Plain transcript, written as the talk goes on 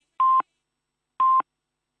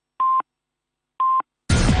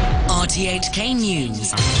RTHK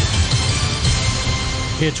News.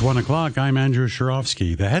 It's 1 o'clock. I'm Andrew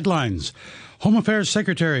Shirovsky. The headlines. Home Affairs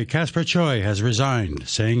Secretary Casper Choi has resigned,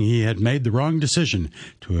 saying he had made the wrong decision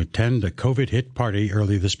to attend a COVID-hit party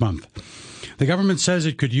early this month. The government says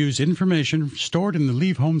it could use information stored in the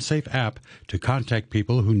Leave Home Safe app to contact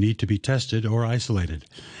people who need to be tested or isolated.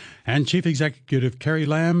 And Chief Executive Carrie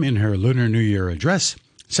Lam, in her Lunar New Year address,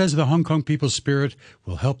 says the Hong Kong people's spirit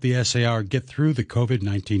will help the SAR get through the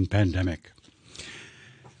COVID-19 pandemic.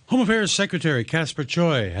 Home Affairs Secretary Casper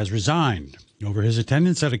Choi has resigned over his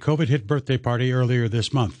attendance at a COVID-hit birthday party earlier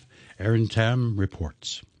this month. Aaron Tam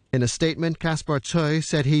reports. In a statement, Casper Choi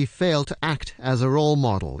said he failed to act as a role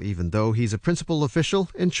model, even though he's a principal official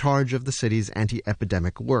in charge of the city's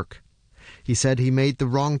anti-epidemic work. He said he made the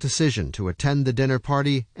wrong decision to attend the dinner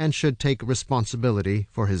party and should take responsibility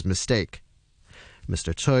for his mistake.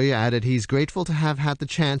 Mr. Choi added he's grateful to have had the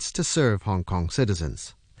chance to serve Hong Kong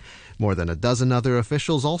citizens. More than a dozen other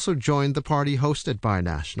officials also joined the party hosted by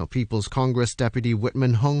National People's Congress Deputy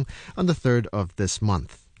Whitman Hung on the 3rd of this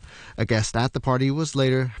month. A guest at the party was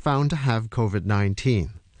later found to have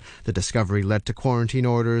COVID-19. The discovery led to quarantine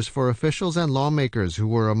orders for officials and lawmakers who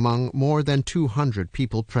were among more than 200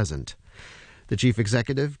 people present. The chief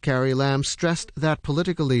executive, Carrie Lam, stressed that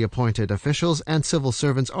politically appointed officials and civil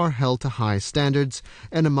servants are held to high standards,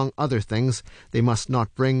 and among other things, they must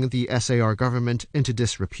not bring the SAR government into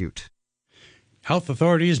disrepute. Health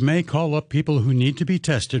authorities may call up people who need to be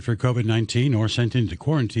tested for COVID-19 or sent into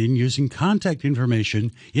quarantine using contact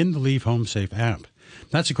information in the Leave Home Safe app.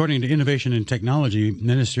 That's according to Innovation and Technology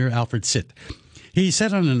Minister Alfred Sit. He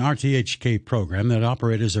said on an RTHK program that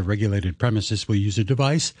operators of regulated premises will use a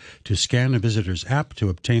device to scan a visitor's app to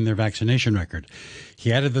obtain their vaccination record.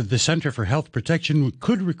 He added that the Center for Health Protection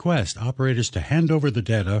could request operators to hand over the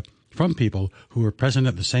data from people who were present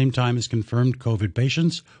at the same time as confirmed COVID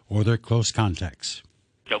patients or their close contacts.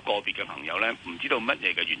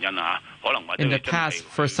 In the past,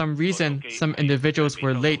 for some reason, some individuals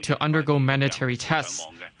were late to undergo mandatory tests.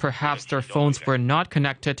 Perhaps their phones were not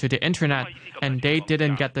connected to the internet and they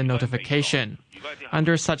didn't get the notification.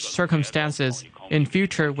 Under such circumstances, in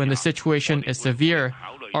future when the situation is severe,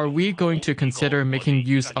 are we going to consider making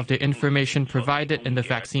use of the information provided in the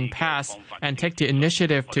vaccine pass and take the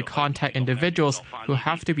initiative to contact individuals who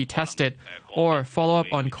have to be tested or follow up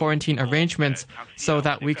on quarantine arrangements so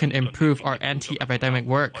that we can improve our anti-epidemic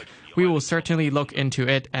work? We will certainly look into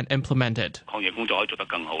it and implement it.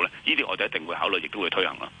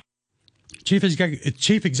 Chief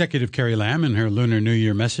Executive Carrie Lam, in her Lunar New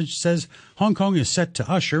Year message, says Hong Kong is set to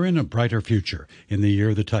usher in a brighter future in the Year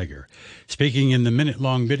of the Tiger. Speaking in the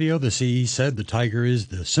minute-long video, the CE said the tiger is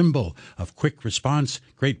the symbol of quick response,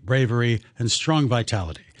 great bravery, and strong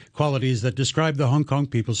vitality, qualities that describe the Hong Kong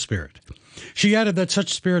people's spirit. She added that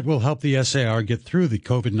such spirit will help the SAR get through the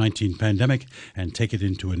COVID-19 pandemic and take it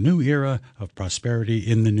into a new era of prosperity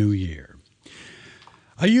in the new year.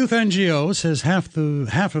 A youth NGO says half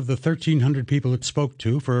of the 1,300 people it spoke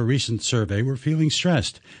to for a recent survey were feeling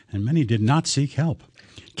stressed, and many did not seek help.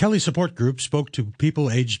 Kelly Support Group spoke to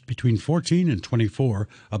people aged between 14 and 24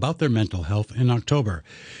 about their mental health in October.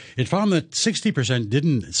 It found that 60%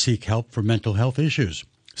 didn't seek help for mental health issues.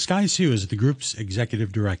 Sky Sue is the group's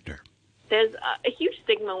executive director. There's a huge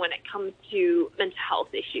stigma when it comes to mental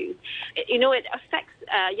health issues. It affects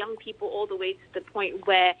young people all the way to the point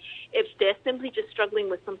where if they're simply just struggling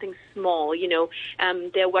with something small,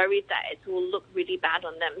 they're worried that it will look really bad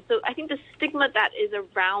on them. So I think the stigma that is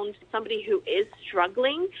around somebody who is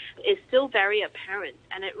struggling is still very apparent,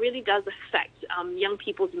 and it really does affect young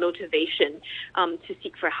people's motivation to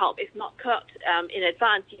seek for help. If not caught in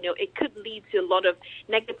advance, it could lead to a lot of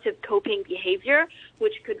negative coping behavior,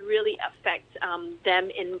 which could really affect them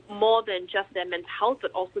in more than just their mental health,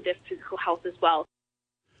 but also their physical health as well.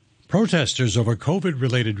 Protesters over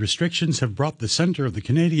COVID-related restrictions have brought the centre of the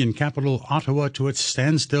Canadian capital, Ottawa, to its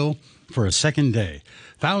standstill for a second day.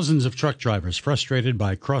 Thousands of truck drivers frustrated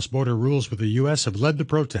by cross-border rules with the U.S. have led the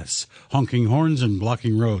protests, honking horns and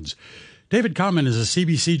blocking roads. David Common is a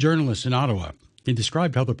CBC journalist in Ottawa. He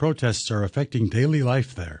described how the protests are affecting daily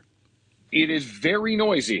life there. It is very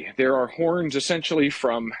noisy. There are horns essentially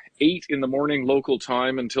from 8 in the morning local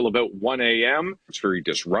time until about 1 a.m. It's very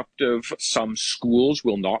disruptive. Some schools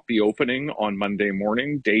will not be opening on Monday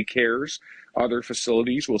morning. Daycares, other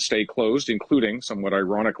facilities will stay closed, including, somewhat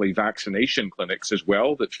ironically, vaccination clinics as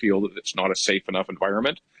well that feel that it's not a safe enough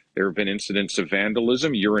environment. There have been incidents of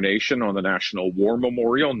vandalism, urination on the National War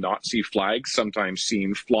Memorial, Nazi flags sometimes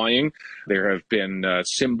seen flying. There have been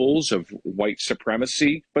symbols of white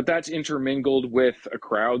supremacy, but that's intermingled with a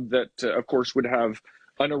crowd that, of course, would have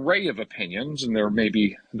an array of opinions, and there may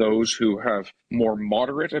be those who have more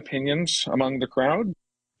moderate opinions among the crowd.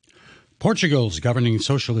 Portugal's governing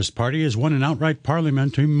Socialist Party has won an outright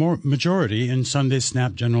parliamentary majority in Sunday's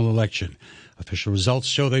snap general election. Official results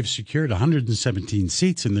show they've secured 117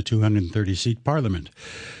 seats in the 230-seat parliament.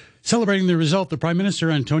 Celebrating the result, the Prime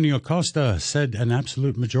Minister Antonio Costa said an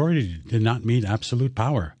absolute majority did not mean absolute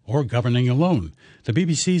power or governing alone. The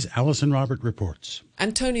BBC's Alison Robert reports.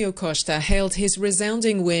 Antonio Costa hailed his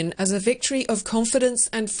resounding win as a victory of confidence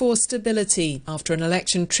and for stability after an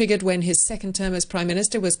election triggered when his second term as Prime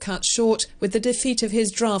Minister was cut short with the defeat of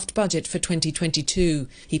his draft budget for 2022.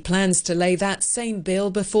 He plans to lay that same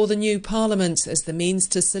bill before the new Parliament as the means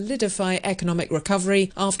to solidify economic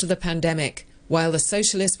recovery after the pandemic. While the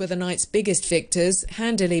Socialists were the night's biggest victors,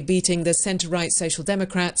 handily beating the centre-right Social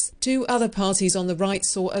Democrats, two other parties on the right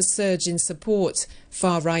saw a surge in support.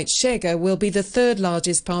 Far-right Chega will be the third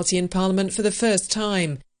largest party in Parliament for the first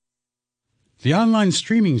time. The online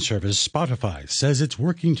streaming service Spotify says it's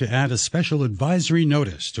working to add a special advisory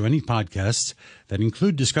notice to any podcasts that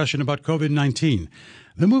include discussion about COVID-19.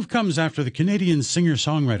 The move comes after the Canadian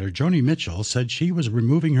singer-songwriter Joni Mitchell said she was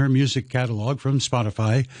removing her music catalog from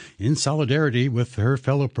Spotify in solidarity with her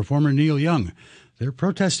fellow performer Neil Young. They're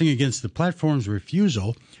protesting against the platform's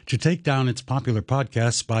refusal to take down its popular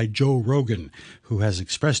podcasts by Joe Rogan, who has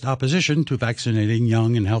expressed opposition to vaccinating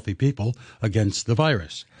young and healthy people against the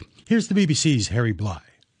virus. Here's the BBC's Harry Bly.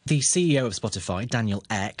 The CEO of Spotify, Daniel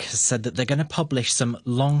Ek, has said that they're going to publish some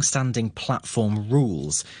long-standing platform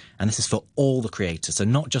rules, and this is for all the creators, so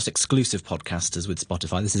not just exclusive podcasters with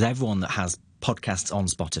Spotify. This is everyone that has podcasts on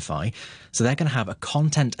Spotify. So they're going to have a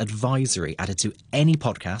content advisory added to any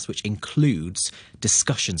podcast which includes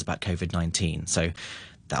discussions about COVID-19. So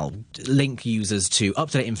they'll link users to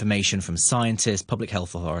up-to-date information from scientists, public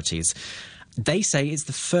health authorities. They say it's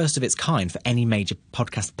the first of its kind for any major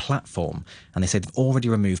podcast platform, and they say they've already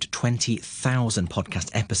removed 20,000 podcast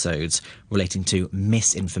episodes relating to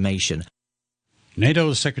misinformation.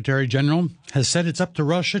 NATO's Secretary General has said it's up to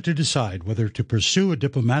Russia to decide whether to pursue a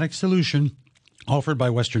diplomatic solution offered by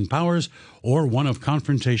Western powers or one of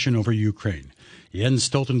confrontation over Ukraine. Jens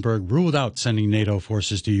Stoltenberg ruled out sending NATO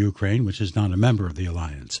forces to Ukraine, which is not a member of the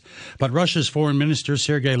alliance. But Russia's Foreign Minister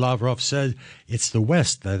Sergei Lavrov said it's the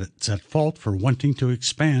West that's at fault for wanting to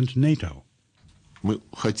expand NATO. Мы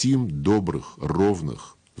хотим добрых,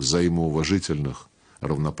 ровных, взаимоуважительных,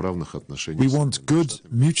 равноправных отношений. We want good,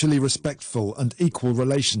 mutually respectful and equal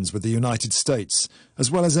relations with the United States,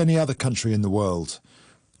 as well as any other country in the world.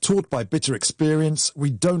 Taught by bitter experience, we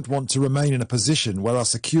don't want to remain in a position where our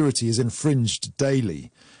security is infringed daily.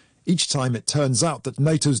 Each time it turns out that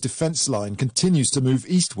NATO's defence line continues to move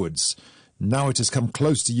eastwards. Now it has come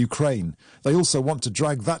close to Ukraine. They also want to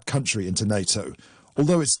drag that country into NATO,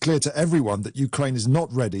 although it's clear to everyone that Ukraine is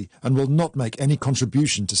not ready and will not make any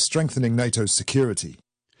contribution to strengthening NATO's security.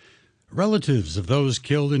 Relatives of those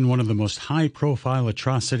killed in one of the most high-profile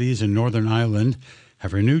atrocities in Northern Ireland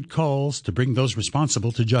have renewed calls to bring those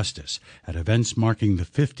responsible to justice at events marking the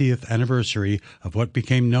 50th anniversary of what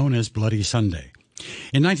became known as Bloody Sunday.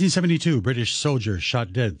 In 1972, British soldiers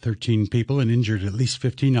shot dead 13 people and injured at least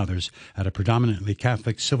 15 others at a predominantly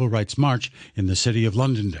Catholic civil rights march in the city of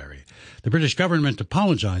Londonderry. The British government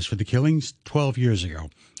apologized for the killings 12 years ago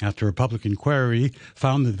after a public inquiry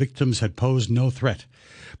found the victims had posed no threat.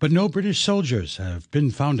 But no British soldiers have been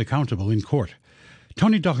found accountable in court.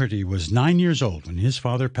 Tony Doherty was 9 years old when his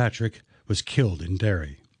father, Patrick, was killed in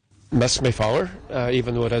Derry. Miss my father,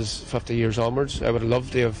 even though it is 50 years onwards. I would have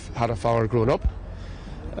loved to have had a father growing up,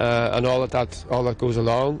 and all that goes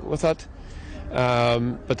along with that.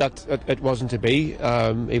 But that it wasn't to be.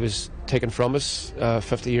 He was taken from us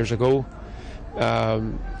 50 years ago,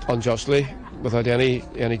 unjustly, without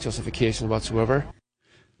any justification whatsoever.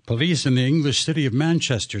 Police in the English city of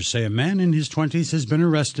Manchester say a man in his 20s has been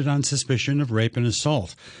arrested on suspicion of rape and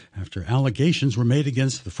assault after allegations were made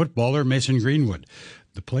against the footballer Mason Greenwood.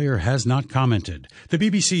 The player has not commented. The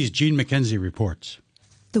BBC's Jean McKenzie reports.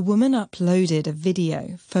 The woman uploaded a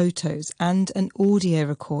video, photos and an audio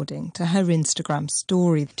recording to her Instagram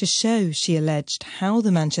story to show, she alleged, how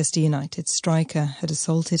the Manchester United striker had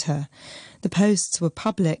assaulted her. The posts were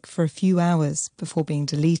public for a few hours before being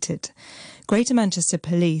deleted. Greater Manchester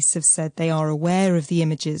Police have said they are aware of the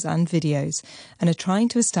images and videos and are trying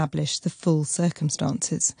to establish the full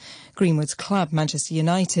circumstances. Greenwood's club, Manchester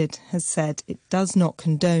United, has said it does not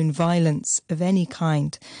condone violence of any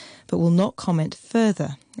kind, but will not comment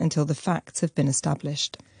further until the facts have been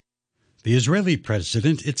established. The Israeli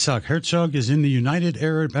President Yitzhak Herzog is in the United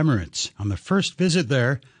Arab Emirates on the first visit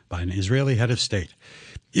there by an Israeli head of state.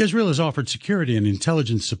 Israel has offered security and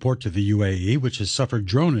intelligence support to the UAE, which has suffered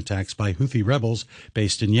drone attacks by Houthi rebels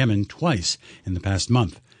based in Yemen twice in the past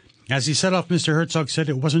month. As he set off, Mr. Herzog said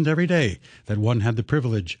it wasn't every day that one had the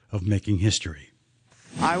privilege of making history.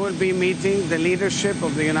 I will be meeting the leadership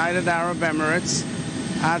of the United Arab Emirates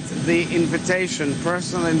at the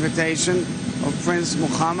personal invitation of Prince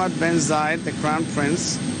Mohammed bin Zayed, the Crown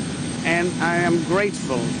Prince, and I am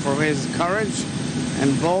grateful for his courage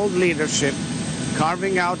and bold leadership,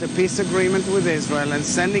 carving out a peace agreement with Israel and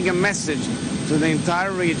sending a message to the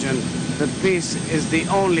entire region that peace is the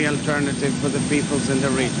only alternative for the peoples in the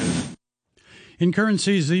region. In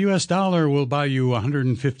currencies, the U.S. dollar will buy you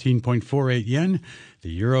 115.48 yen. The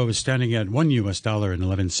euro is standing at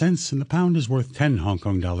 $1.11, and the pound is worth 10 Hong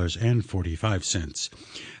Kong dollars and 45 cents.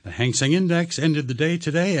 The Hang Seng Index ended the day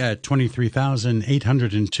today at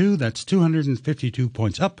 23,802. That's 252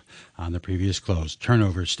 points up on the previous close.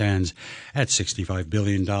 Turnover stands at $65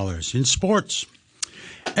 billion. In sports,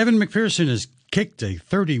 Evan McPherson has kicked a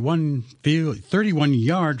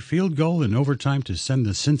 31-yard field goal in overtime to send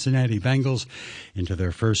the Cincinnati Bengals into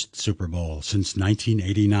their first Super Bowl since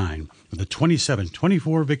 1989 with a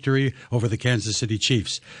 27-24 victory over the Kansas City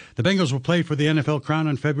Chiefs. The Bengals will play for the NFL crown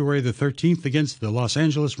on February the 13th against the Los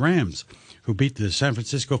Angeles Rams, who beat the San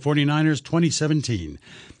Francisco 49ers 2017.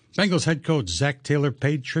 Bengals head coach Zach Taylor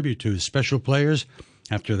paid tribute to his special players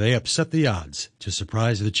after they upset the odds to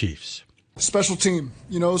surprise the Chiefs. Special team,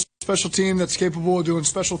 special team that's capable of doing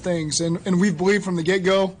special things. And we've believed from the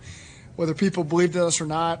get-go, whether people believed in us or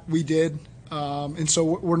not, we did. And so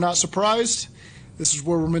we're not surprised. This is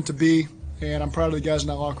where we're meant to be, and I'm proud of the guys in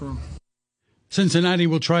that locker room. Cincinnati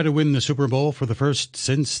will try to win the Super Bowl for the first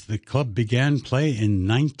since the club began play in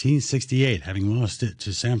 1968, having lost it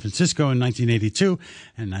to San Francisco in 1982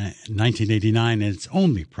 and 1989 in its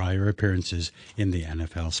only prior appearances in the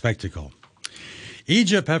NFL spectacle.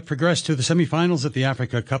 Egypt have progressed to the semifinals at the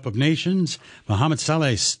Africa Cup of Nations. Mohamed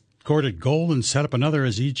Salah scored a goal and set up another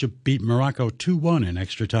as Egypt beat Morocco 2-1 in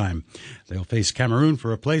extra time. They'll face Cameroon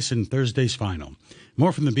for a place in Thursday's final.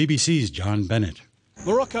 More from the BBC's John Bennett.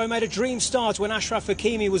 Morocco made a dream start when Achraf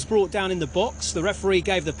Hakimi was brought down in the box. The referee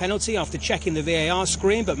gave the penalty after checking the VAR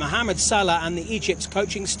screen, but Mohamed Salah and the Egypt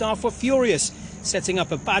coaching staff were furious, setting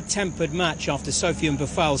up a bad-tempered match after Sofiane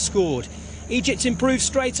Boufal scored. Egypt improved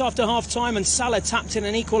straight after half-time and Salah tapped in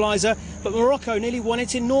an equaliser, but Morocco nearly won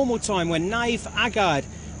it in normal time when Naif Aghad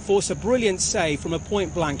forced a brilliant save from a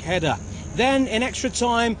point-blank header. Then, in extra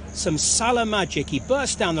time, some Salah magic. He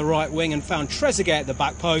burst down the right wing and found Trezeguet at the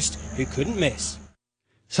back post, who couldn't miss.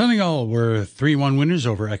 Senegal were 3-1 winners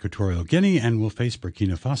over Equatorial Guinea and will face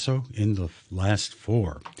Burkina Faso in the last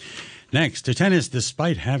four. Next, to tennis.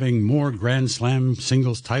 Despite having more Grand Slam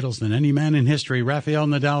singles titles than any man in history, Rafael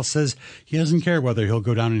Nadal says he doesn't care whether he'll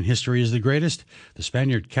go down in history as the greatest. The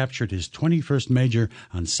Spaniard captured his 21st major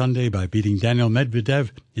on Sunday by beating Daniel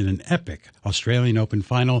Medvedev in an epic Australian Open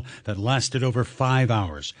final that lasted over 5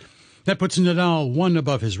 hours. That puts Nadal one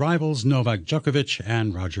above his rivals, Novak Djokovic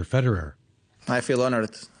and Roger Federer. I feel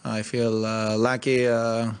honored. I feel lucky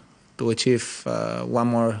to achieve one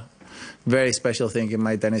more very special thing in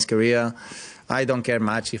my tennis career. I don't care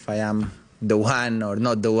much if I am the one or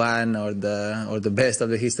not the one, or the best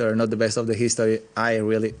of the history or not the best of the history. I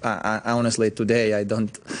honestly today I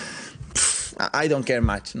don't care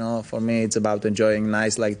much. No, for me it's about enjoying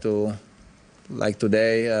nights like today.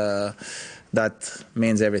 That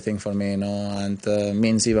means everything for me, and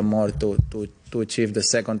means even more to achieve the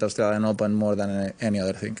second Australian Open more than any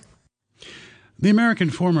other thing. The American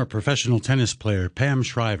former professional tennis player Pam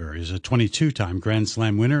Shriver is a 22-time Grand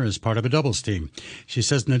Slam winner as part of a doubles team. She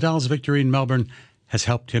says Nadal's victory in Melbourne has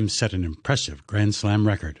helped him set an impressive Grand Slam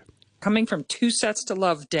record. Coming from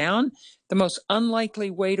 2-0 down, the most unlikely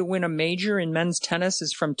way to win a major in men's tennis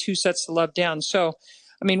is from 2-0 down. So,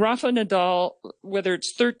 Rafa Nadal, whether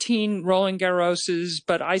it's 13 Roland Garroses,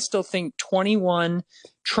 but I still think 21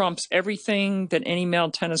 trumps everything that any male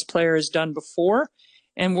tennis player has done before.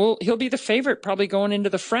 And he'll be the favorite probably going into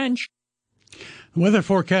the French. The weather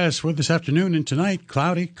forecast for this afternoon and tonight: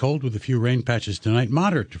 cloudy, cold with a few rain patches tonight,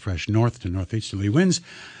 moderate to fresh north to northeasterly winds.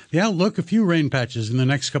 The outlook: a few rain patches in the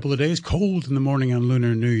next couple of days, cold in the morning on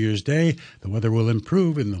Lunar New Year's Day. The weather will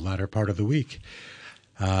improve in the latter part of the week.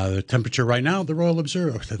 The temperature right now,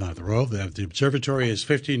 the observatory is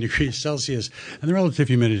 15 degrees Celsius, and the relative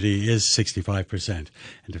humidity is 65%.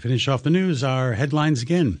 And to finish off the news, our headlines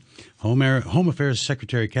again. Home Affairs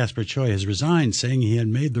Secretary Casper Choi has resigned, saying he had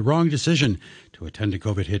made the wrong decision to attend a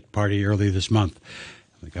COVID-hit party early this month.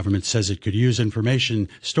 The government says it could use information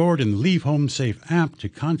stored in the Leave Home Safe app to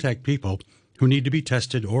contact people who need to be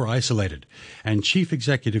tested or isolated. And Chief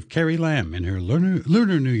Executive Carrie Lam, in her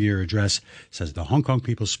Lunar New Year address, says the Hong Kong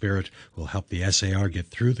people's spirit will help the SAR get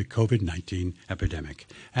through the COVID-19 epidemic.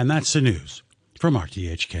 And that's the news from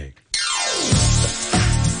RTHK.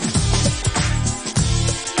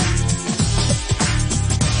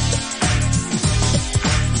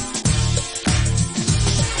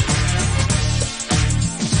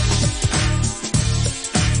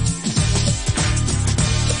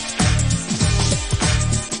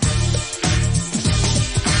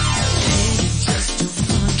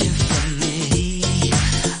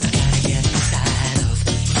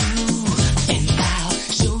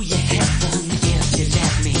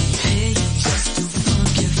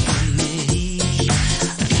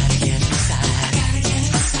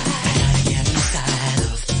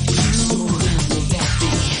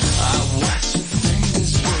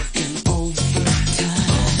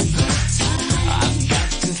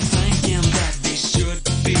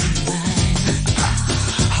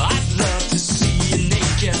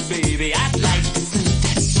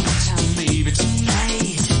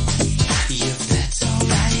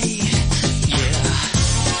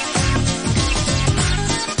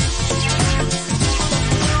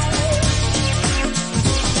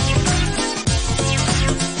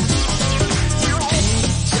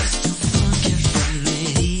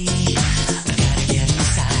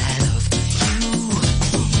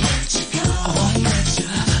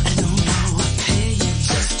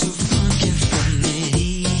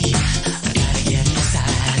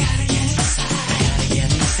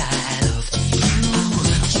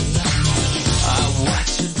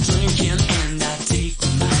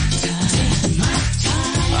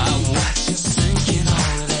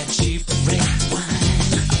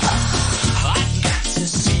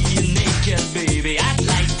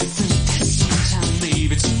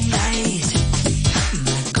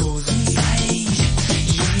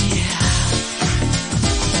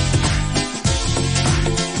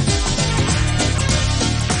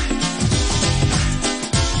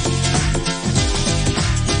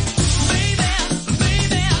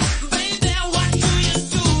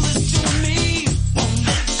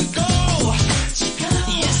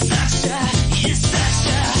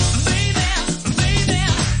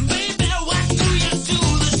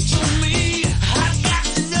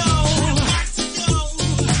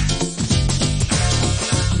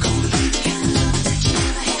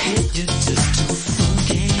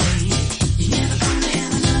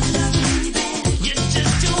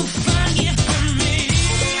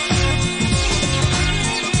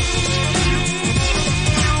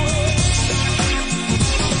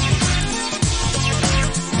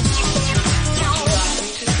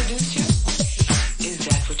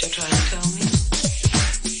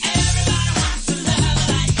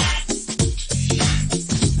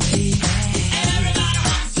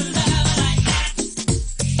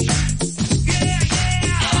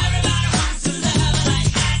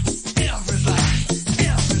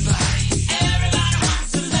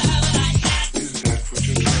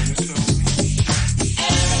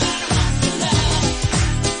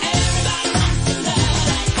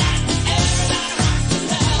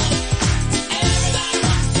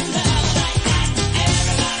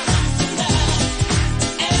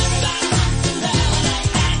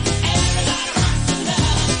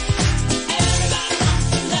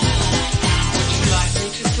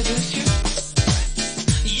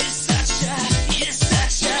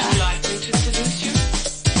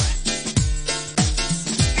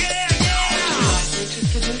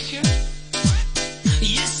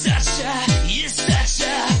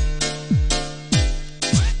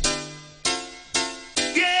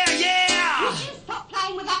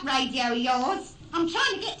 radio yours. I'm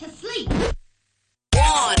trying to get to sleep.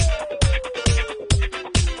 1,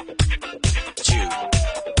 2,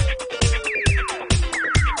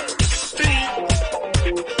 3.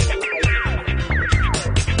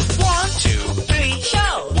 1, 2, 3,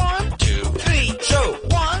 show. 1, 2, 3, show.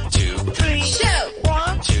 1, 2, 3, show.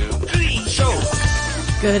 1, 2, 3, show.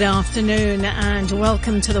 Good afternoon and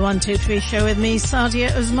welcome to the 123 show with me, Sadia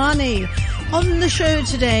Osmani. On the show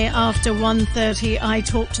today after 1:30, I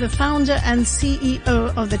talked to the founder and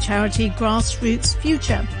CEO of the charity Grassroots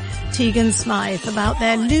Future, Tegan Smythe, about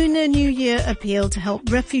their Lunar New Year appeal to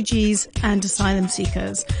help refugees and asylum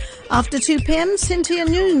seekers. After 2 p.m, Cynthia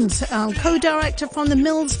Nunes, our co-director from the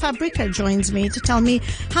Mills Fabrica, joins me to tell me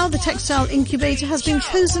how the Textile Incubator has been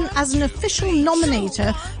chosen as an official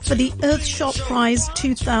nominator for the Earthshot Prize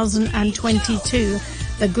 2022.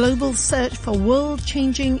 the global search for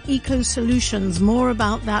world-changing eco-solutions. More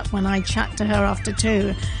about that when I chat to her after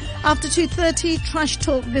 2. After 2:30, Trash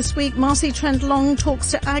Talk this week, Marcy Trent Long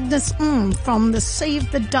talks to Agnes from the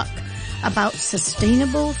Save the Duck about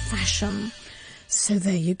sustainable fashion. So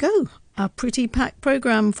there you go, a pretty packed programme for